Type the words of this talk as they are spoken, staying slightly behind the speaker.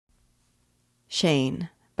Shane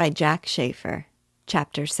by Jack Schaefer,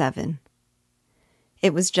 Chapter 7.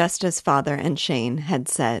 It was just as Father and Shane had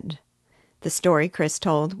said. The story Chris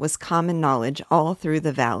told was common knowledge all through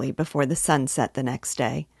the valley before the sun set the next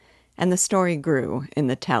day, and the story grew in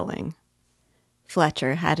the telling.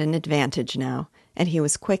 Fletcher had an advantage now, and he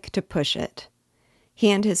was quick to push it. He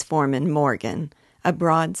and his foreman, Morgan, a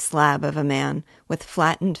broad slab of a man with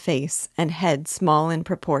flattened face and head small in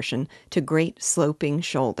proportion to great sloping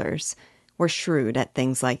shoulders, were shrewd at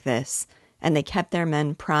things like this, and they kept their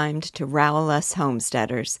men primed to rowel us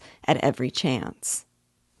homesteaders at every chance.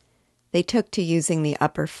 They took to using the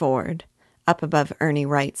upper ford, up above Ernie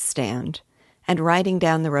Wright's stand, and riding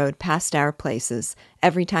down the road past our places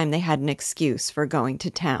every time they had an excuse for going to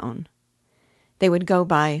town. They would go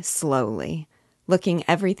by slowly, looking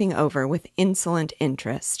everything over with insolent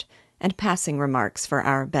interest, and passing remarks for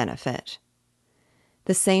our benefit.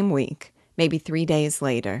 The same week, maybe 3 days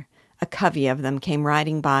later, a covey of them came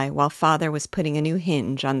riding by while Father was putting a new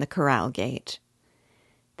hinge on the corral gate.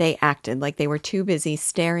 They acted like they were too busy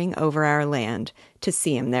staring over our land to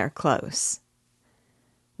see him there close.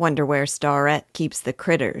 "Wonder where Starrett keeps the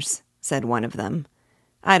critters," said one of them.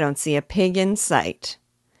 "I don't see a pig in sight."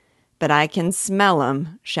 "But I can smell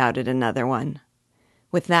 'em," shouted another one.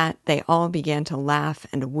 With that, they all began to laugh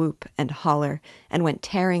and whoop and holler and went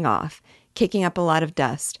tearing off, kicking up a lot of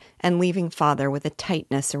dust and leaving Father with a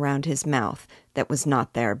tightness around his mouth that was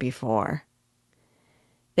not there before.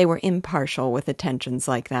 They were impartial with attentions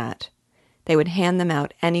like that. They would hand them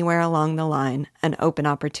out anywhere along the line an open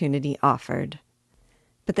opportunity offered.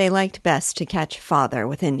 But they liked best to catch Father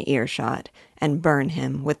within earshot and burn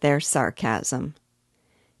him with their sarcasm.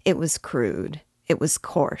 It was crude. It was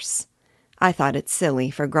coarse. I thought it silly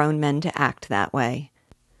for grown men to act that way.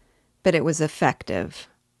 But it was effective.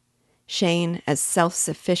 Shane, as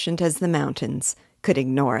self-sufficient as the mountains, could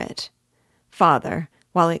ignore it. Father,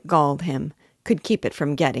 while it galled him, could keep it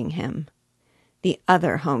from getting him. The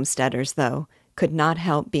other homesteaders, though, could not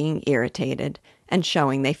help being irritated and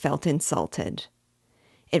showing they felt insulted.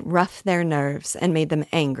 It roughed their nerves and made them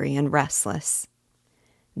angry and restless.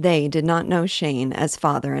 They did not know Shane as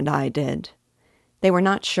Father and I did. They were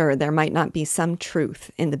not sure there might not be some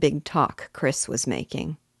truth in the big talk Chris was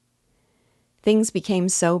making. Things became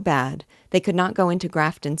so bad they could not go into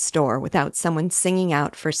Grafton's store without someone singing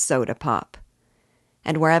out for soda pop.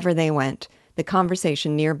 And wherever they went, the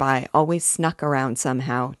conversation nearby always snuck around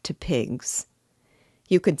somehow to pigs.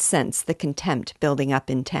 You could sense the contempt building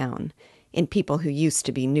up in town, in people who used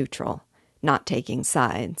to be neutral, not taking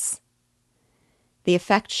sides. The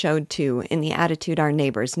effect showed, too, in the attitude our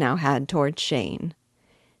neighbors now had toward Shane.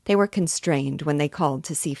 They were constrained when they called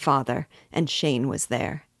to see Father, and Shane was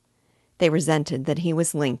there. They resented that he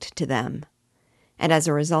was linked to them. And as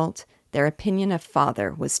a result, their opinion of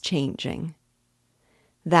Father was changing.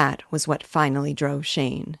 That was what finally drove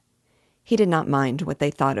Shane. He did not mind what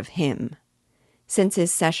they thought of him. Since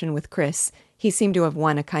his session with Chris, he seemed to have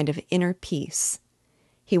won a kind of inner peace.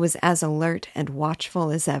 He was as alert and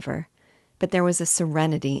watchful as ever, but there was a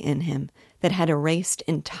serenity in him that had erased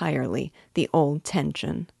entirely the old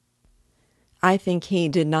tension. I think he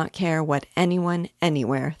did not care what anyone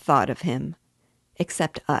anywhere thought of him,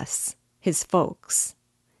 except us, his folks.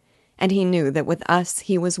 And he knew that with us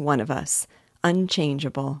he was one of us,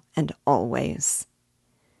 unchangeable and always.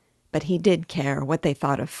 But he did care what they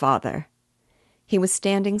thought of Father. He was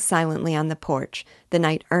standing silently on the porch the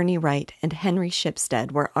night Ernie Wright and Henry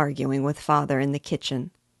Shipstead were arguing with Father in the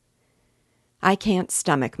kitchen. "I can't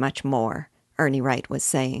stomach much more," Ernie Wright was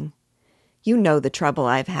saying. "You know the trouble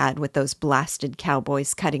I've had with those blasted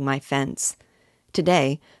cowboys cutting my fence.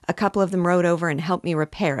 Today, a couple of them rode over and helped me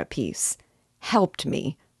repair a piece. Helped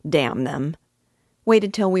me, damn them.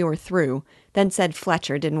 Waited till we were through, then said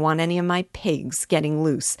Fletcher didn't want any of my pigs getting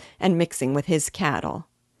loose and mixing with his cattle.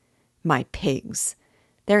 My pigs.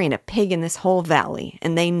 There ain't a pig in this whole valley,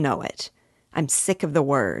 and they know it. I'm sick of the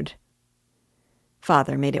word."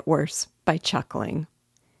 Father made it worse by chuckling.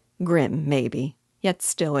 Grim, maybe, yet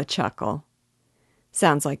still a chuckle.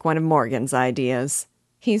 "Sounds like one of Morgan's ideas.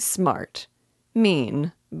 He's smart.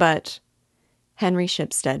 Mean, but—" Henry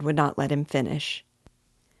Shipstead would not let him finish.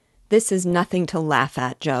 "This is nothing to laugh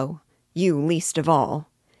at, Joe. You least of all.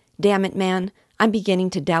 Damn it, man, I'm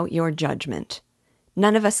beginning to doubt your judgment.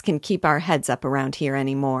 None of us can keep our heads up around here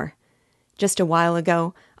anymore. Just a while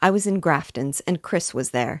ago, I was in Grafton's and Chris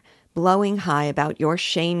was there, blowing high about your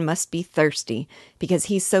Shane must be thirsty because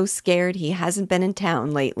he's so scared he hasn't been in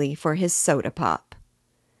town lately for his soda pop."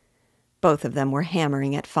 Both of them were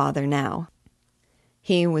hammering at Father now.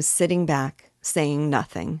 He was sitting back, saying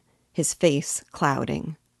nothing, his face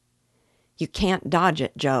clouding. "You can't dodge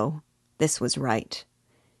it, Joe. this was right.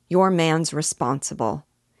 Your man's responsible.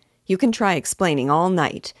 You can try explaining all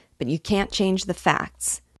night, but you can't change the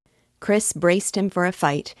facts. Chris braced him for a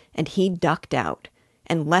fight, and he ducked out,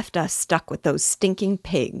 and left us stuck with those stinking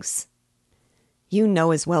pigs. You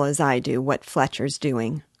know as well as I do what Fletcher's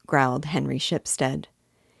doing, growled Henry Shipstead.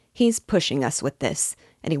 He's pushing us with this,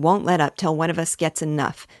 and he won't let up till one of us gets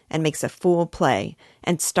enough and makes a fool play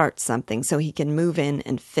and starts something so he can move in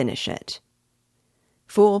and finish it.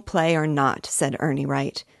 Fool play or not, said Ernie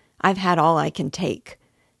Wright, I've had all I can take.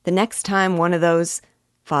 The next time one of those—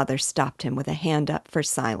 Father stopped him with a hand up for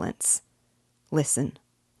silence. Listen,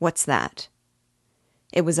 what's that?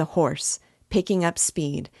 It was a horse, picking up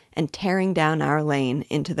speed and tearing down our lane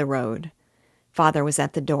into the road. Father was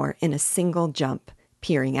at the door in a single jump,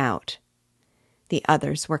 peering out. The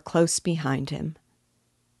others were close behind him.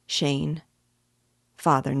 Shane?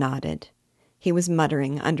 Father nodded. He was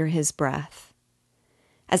muttering under his breath.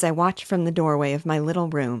 As I watched from the doorway of my little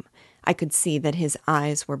room, I could see that his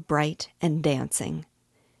eyes were bright and dancing.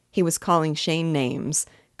 He was calling Shane names,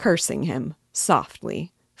 cursing him,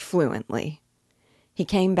 softly, fluently. He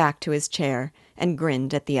came back to his chair and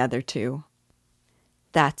grinned at the other two.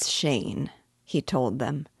 That's Shane, he told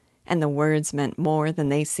them, and the words meant more than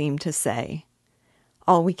they seemed to say.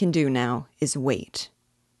 All we can do now is wait.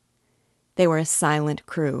 They were a silent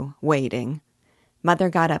crew, waiting. Mother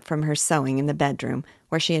got up from her sewing in the bedroom,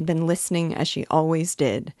 where she had been listening as she always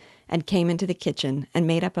did, and came into the kitchen and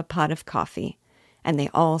made up a pot of coffee, and they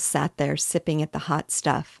all sat there sipping at the hot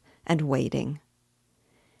stuff and waiting.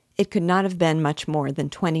 It could not have been much more than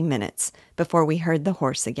 20 minutes before we heard the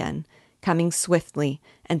horse again, coming swiftly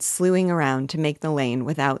and slewing around to make the lane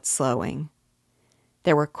without slowing.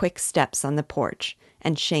 There were quick steps on the porch,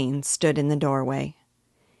 and Shane stood in the doorway.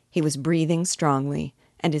 He was breathing strongly,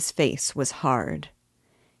 and his face was hard.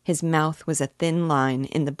 His mouth was a thin line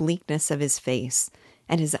in the bleakness of his face,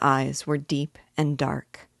 and his eyes were deep and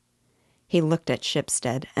dark. He looked at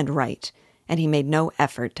Shipstead and Wright, and he made no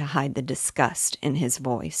effort to hide the disgust in his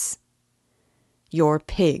voice. Your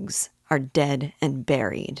pigs are dead and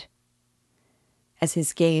buried. As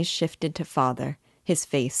his gaze shifted to Father, his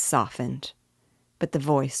face softened, but the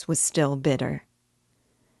voice was still bitter.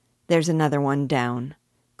 There's another one down.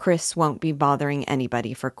 Chris won't be bothering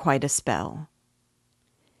anybody for quite a spell.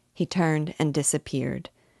 He turned and disappeared,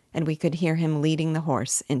 and we could hear him leading the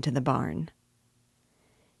horse into the barn.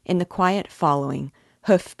 In the quiet following,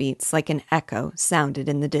 hoofbeats like an echo sounded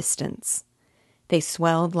in the distance. They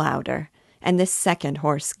swelled louder, and this second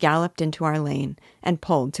horse galloped into our lane and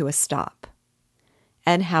pulled to a stop.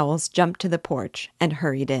 Ed Howells jumped to the porch and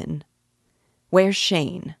hurried in. Where's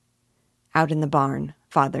Shane? Out in the barn,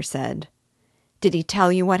 Father said. Did he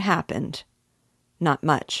tell you what happened? Not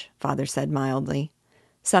much, Father said mildly.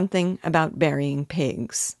 Something about burying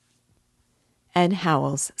pigs. Ed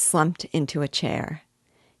Howells slumped into a chair.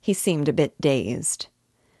 He seemed a bit dazed.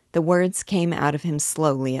 The words came out of him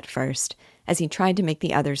slowly at first, as he tried to make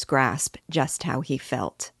the others grasp just how he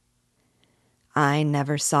felt. I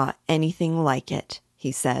never saw anything like it,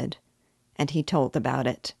 he said, and he told about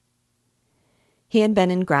it. He had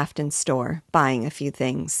been in Grafton's store, buying a few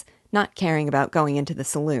things, not caring about going into the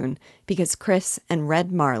saloon, because Chris and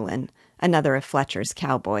Red Marlin, another of Fletcher's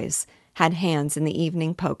cowboys, had hands in the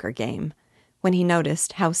evening poker game, when he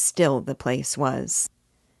noticed how still the place was.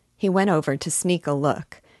 He went over to sneak a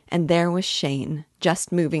look, and there was Shane,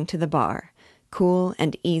 just moving to the bar, cool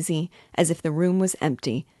and easy as if the room was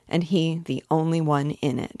empty and he the only one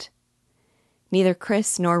in it. Neither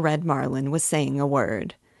Chris nor Red Marlin was saying a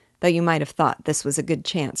word, though you might have thought this was a good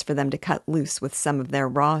chance for them to cut loose with some of their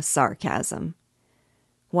raw sarcasm.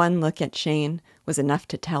 One look at Shane was enough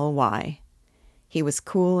to tell why. He was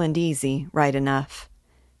cool and easy, right enough,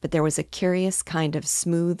 but there was a curious kind of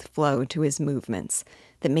smooth flow to his movements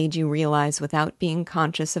that made you realize without being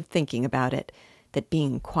conscious of thinking about it that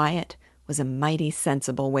being quiet was a mighty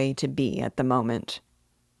sensible way to be at the moment.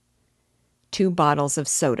 2 bottles of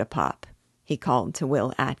soda pop, he called to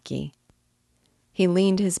Will Atke. He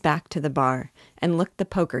leaned his back to the bar and looked the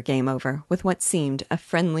poker game over with what seemed a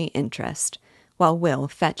friendly interest, while Will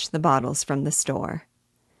fetched the bottles from the store.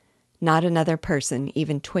 Not another person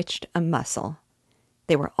even twitched a muscle.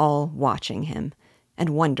 They were all watching him and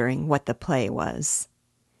wondering what the play was.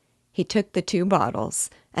 He took the 2 bottles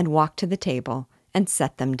and walked to the table and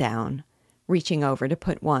set them down, reaching over to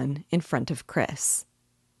put one in front of Chris.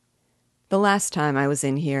 The last time I was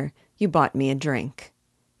in here, you bought me a drink.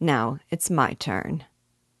 Now it's my turn.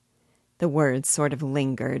 The words sort of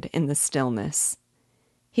lingered in the stillness.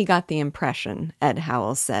 He got the impression, Ed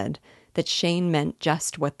Howells said, that Shane meant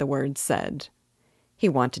just what the words said. He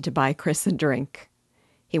wanted to buy Chris a drink.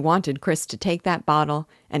 He wanted Chris to take that bottle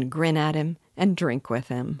and grin at him and drink with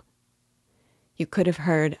him. You could have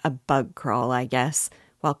heard a bug crawl, I guess,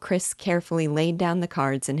 while Chris carefully laid down the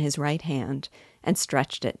cards in his right hand and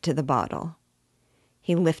stretched it to the bottle.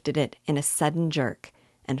 He lifted it in a sudden jerk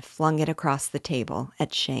and flung it across the table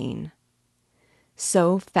at Shane.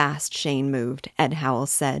 So fast Shane moved, Ed Howell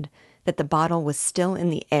said, that the bottle was still in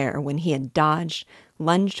the air when he had dodged,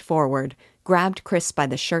 lunged forward, grabbed Chris by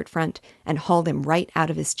the shirt front, and hauled him right out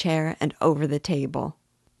of his chair and over the table.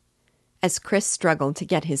 As Chris struggled to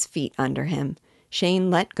get his feet under him, Shane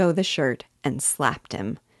let go the shirt and slapped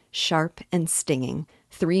him, sharp and stinging,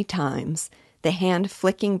 3 times, the hand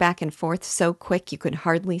flicking back and forth so quick you could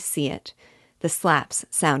hardly see it, the slaps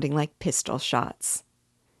sounding like pistol shots.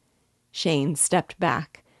 Shane stepped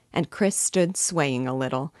back, and Chris stood swaying a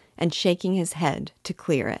little and shaking his head to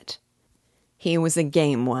clear it. He was a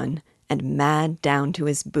game one and mad down to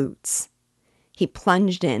his boots. He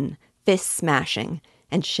plunged in, fists smashing,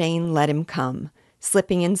 and Shane let him come,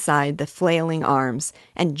 slipping inside the flailing arms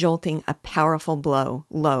and jolting a powerful blow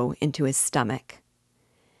low into his stomach.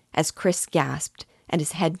 As Chris gasped and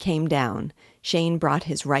his head came down, Shane brought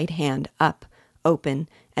his right hand up, open,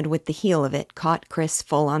 and with the heel of it caught Chris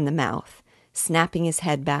full on the mouth, snapping his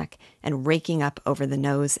head back and raking up over the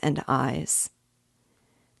nose and eyes.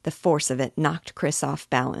 The force of it knocked Chris off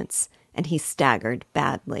balance, and he staggered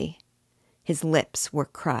badly. His lips were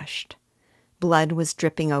crushed. Blood was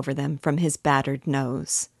dripping over them from his battered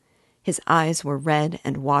nose. His eyes were red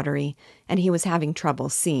and watery, and he was having trouble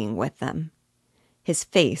seeing with them. His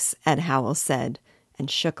face, Ed Howell said,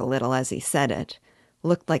 and shook a little as he said it,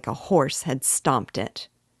 looked like a horse had stomped it.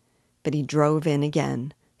 But he drove in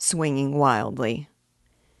again, swinging wildly.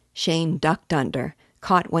 Shane ducked under,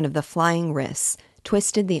 caught one of the flying wrists,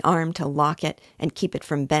 twisted the arm to lock it and keep it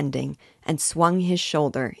from bending, and swung his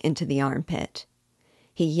shoulder into the armpit.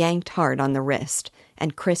 He yanked hard on the wrist,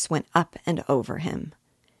 and Chris went up and over him.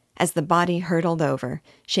 As the body hurtled over,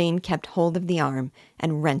 Shane kept hold of the arm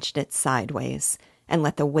and wrenched it sideways, and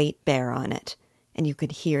let the weight bear on it, and you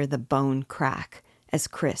could hear the bone crack as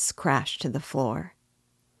Chris crashed to the floor.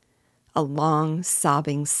 A long,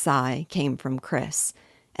 sobbing sigh came from Chris,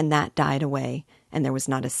 and that died away, and there was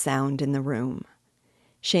not a sound in the room.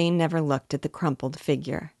 Shane never looked at the crumpled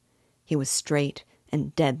figure. He was straight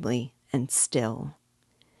and deadly and still.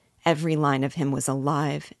 Every line of him was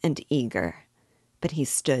alive and eager, but he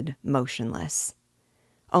stood motionless.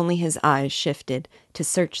 Only his eyes shifted to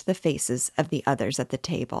search the faces of the others at the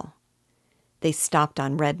table. They stopped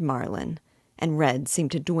on Red Marlin, and Red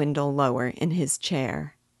seemed to dwindle lower in his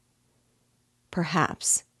chair.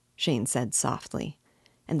 "Perhaps," Shane said softly,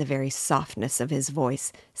 and the very softness of his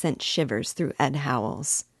voice sent shivers through Ed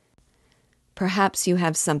Howell's. "Perhaps you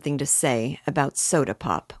have something to say about soda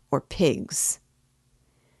pop or pigs."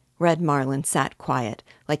 Red Marlin sat quiet,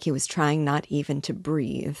 like he was trying not even to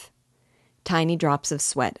breathe. Tiny drops of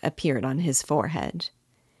sweat appeared on his forehead.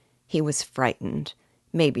 He was frightened,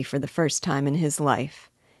 maybe for the first time in his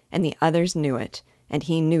life, and the others knew it, and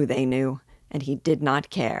he knew they knew, and he did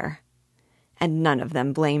not care. And none of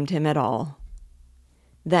them blamed him at all.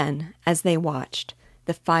 Then, as they watched,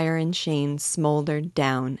 the fire in Shane smoldered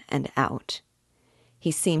down and out.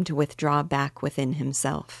 He seemed to withdraw back within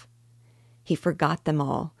himself. He forgot them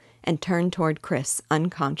all and turned toward Chris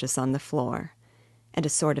unconscious on the floor, and a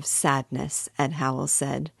sort of sadness, Ed Howell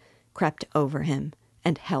said, crept over him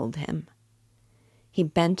and held him. He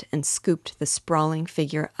bent and scooped the sprawling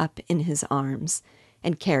figure up in his arms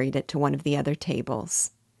and carried it to one of the other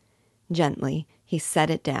tables. Gently, he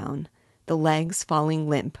set it down, the legs falling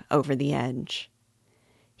limp over the edge.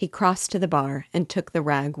 He crossed to the bar and took the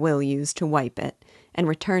rag Will used to wipe it, and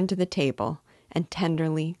returned to the table and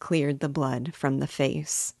tenderly cleared the blood from the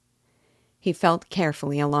face. He felt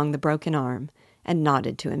carefully along the broken arm and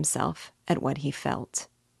nodded to himself at what he felt.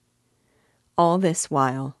 All this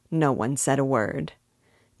while, no one said a word.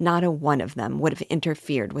 Not a one of them would have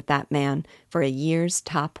interfered with that man for a year's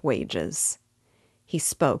top wages. He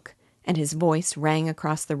spoke, and his voice rang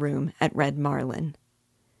across the room at Red Marlin.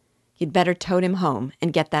 "You'd better tote him home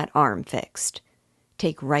and get that arm fixed.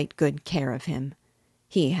 Take right good care of him.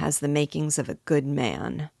 He has the makings of a good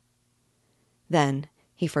man." Then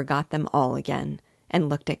he forgot them all again and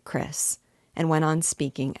looked at Chris, and went on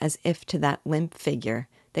speaking as if to that limp figure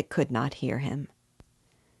that could not hear him.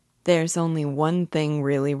 "There's only one thing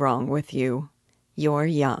really wrong with you. You're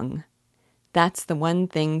young. That's the one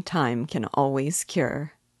thing time can always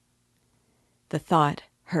cure." The thought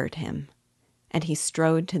hurt him, and he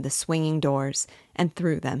strode to the swinging doors and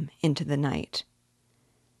threw them into the night.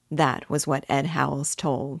 That was what Ed Howells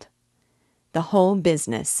told. The whole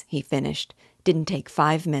business, he finished, Didn't take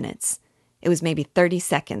 5 minutes. It was maybe 30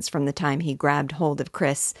 seconds from the time he grabbed hold of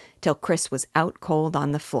Chris till Chris was out cold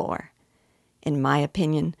on the floor. In my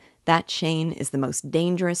opinion, that Shane is the most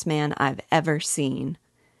dangerous man I've ever seen.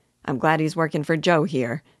 I'm glad he's working for Joe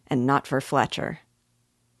here and not for Fletcher."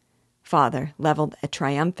 Father leveled a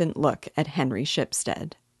triumphant look at Henry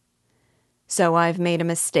Shipstead. "So I've made a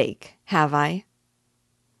mistake, have I?"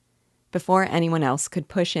 Before anyone else could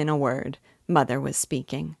push in a word, Mother was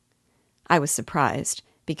speaking. I was surprised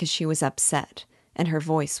because she was upset, and her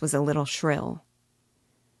voice was a little shrill.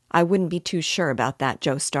 "I wouldn't be too sure about that,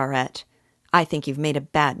 Joe Starrett. I think you've made a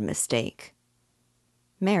bad mistake."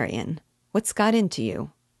 "Marion, what's got into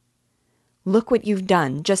you?" "Look what you've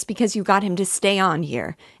done just because you got him to stay on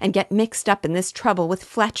here and get mixed up in this trouble with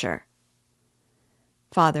Fletcher."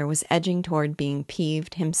 Father was edging toward being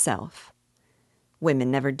peeved himself.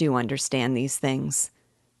 "Women never do understand these things.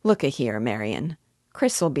 Look-a-here, Marion.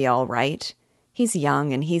 Chris will be all right. He's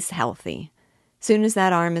young and he's healthy. Soon as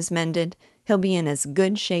that arm is mended, he'll be in as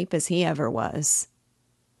good shape as he ever was."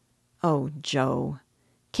 "Oh, Joe,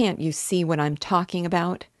 can't you see what I'm talking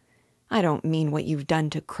about? I don't mean what you've done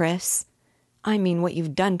to Chris. I mean what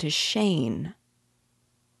you've done to Shane."